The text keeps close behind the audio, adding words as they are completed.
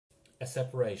A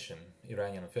Separation,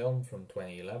 Iranian film from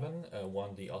 2011,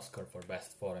 won the Oscar for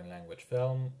Best Foreign Language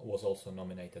Film, was also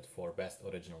nominated for Best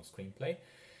Original Screenplay.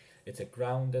 It's a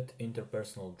grounded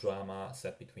interpersonal drama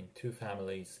set between two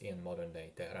families in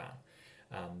modern-day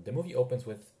Tehran. The movie opens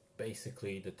with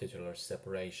basically the titular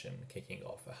separation kicking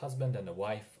off. A husband and a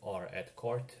wife are at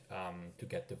court to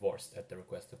get divorced at the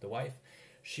request of the wife.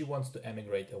 She wants to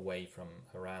emigrate away from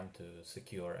Iran to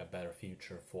secure a better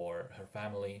future for her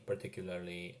family,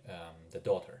 particularly the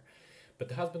daughter. But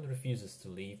the husband refuses to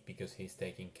leave because he's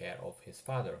taking care of his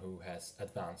father, who has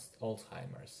advanced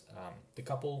Alzheimer's. The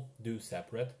couple do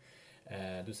separate,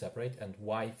 and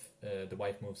the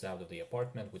wife moves out of the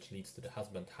apartment, which leads to the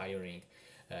husband hiring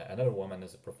another woman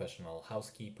as a professional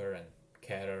housekeeper and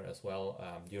carer as well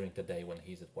during the day when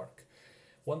he's at work.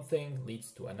 One thing leads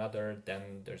to another.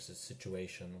 Then there's a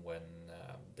situation when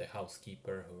the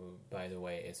housekeeper, who by the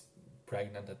way is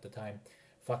pregnant at the time,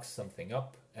 fucks something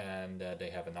up, and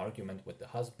they have an argument with the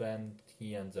husband.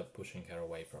 He ends up pushing her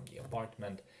away from the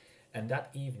apartment, and that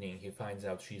evening he finds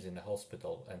out she's in the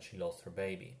hospital and she lost her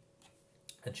baby.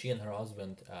 And she and her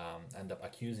husband end up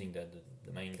accusing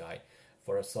the main guy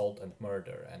for assault and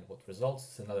murder, and what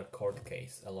results is another court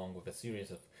case along with a series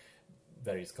of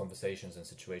various conversations and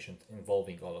situations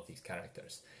involving all of these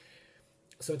characters.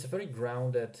 So it's a very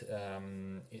grounded,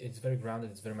 it's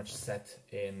very much set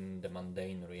in the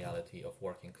mundane reality of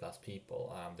working class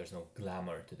people. There's no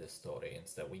glamour to this story.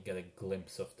 Instead, we get a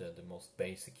glimpse of the most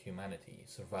basic humanity,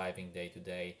 surviving day to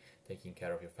day, taking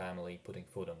care of your family, putting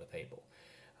food on the table.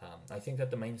 I think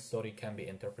that the main story can be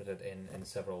interpreted in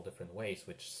several different ways,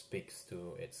 which speaks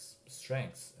to its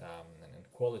strengths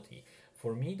and quality.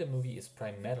 For me, the movie is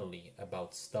primarily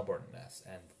about stubbornness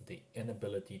and the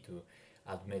inability to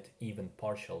admit even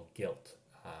partial guilt,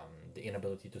 the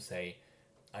inability to say,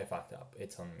 I fucked up,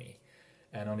 it's on me.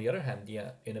 And on the other hand, the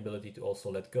inability to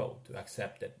also let go, to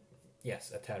accept that,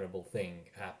 yes, a terrible thing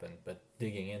happened, but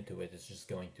digging into it is just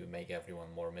going to make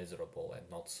everyone more miserable and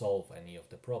not solve any of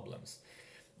the problems.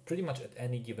 Pretty much at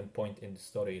any given point in the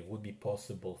story, it would be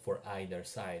possible for either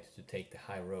side to take the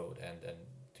high road and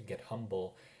to get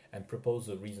humble and propose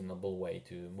a reasonable way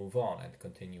to move on and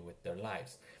continue with their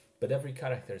lives. But every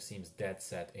character seems dead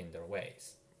set in their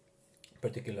ways.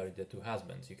 Particularly the two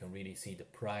husbands, you can really see the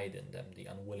pride in them, the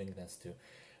unwillingness to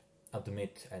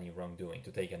admit any wrongdoing,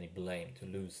 to take any blame, to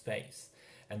lose face.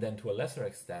 And then to a lesser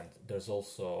extent, there's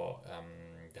also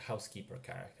the housekeeper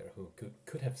character, who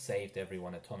could have saved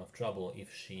everyone a ton of trouble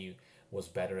if she was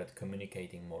better at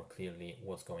communicating more clearly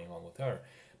what's going on with her.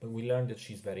 But we learned that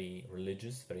she's very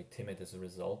religious, very timid as a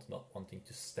result, not wanting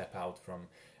to step out from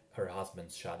her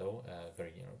husband's shadow,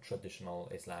 very traditional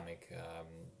Islamic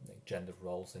gender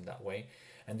roles in that way.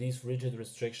 And these rigid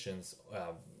restrictions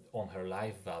on her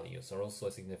life values are also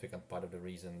a significant part of the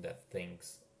reason that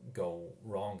things go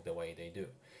wrong the way they do.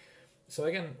 So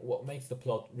again, what makes the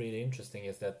plot really interesting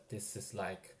is that this is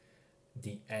like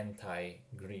the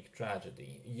anti-Greek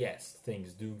tragedy. Yes,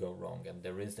 things do go wrong, and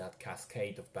there is that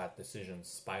cascade of bad decisions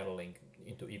spiraling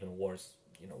into even worse,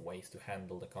 ways to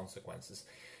handle the consequences.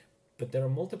 But there are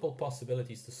multiple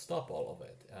possibilities to stop all of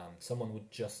it. Someone would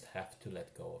just have to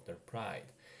let go of their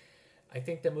pride. I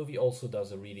think the movie also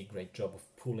does a really great job of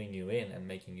pulling you in and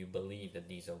making you believe that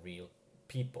these are real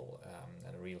people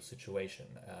and a real situation.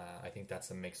 I think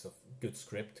that's a mix of good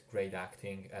script, great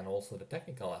acting, and also the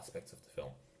technical aspects of the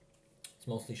film. It's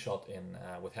mostly shot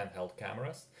with handheld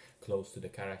cameras, close to the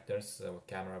characters, with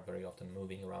camera very often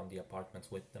moving around the apartments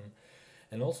with them.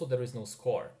 And also there is no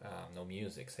score, no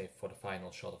music, save for the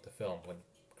final shot of the film when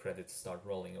credits start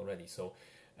rolling already. So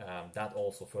that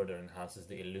also further enhances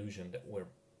the illusion that we're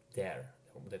there,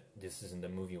 that this isn't the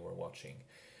movie we're watching.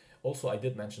 Also, I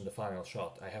did mention the final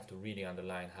shot. I have to really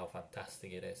underline how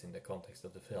fantastic it is in the context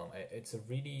of the film. It's a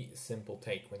really simple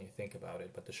take when you think about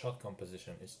it, but the shot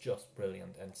composition is just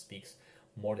brilliant and speaks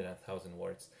more than 1,000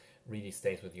 words. Really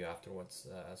stays with you afterwards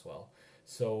as well.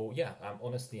 So yeah, I'm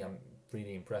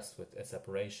really impressed with A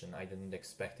Separation. I didn't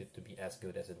expect it to be as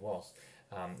good as it was.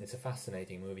 It's a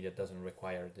fascinating movie that doesn't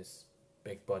require this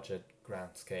big budget, grand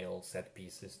scale set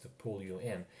pieces to pull you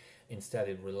in. Instead,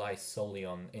 it relies solely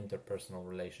on interpersonal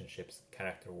relationships,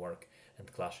 character work,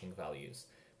 and clashing values.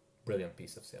 Brilliant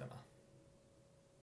piece of cinema.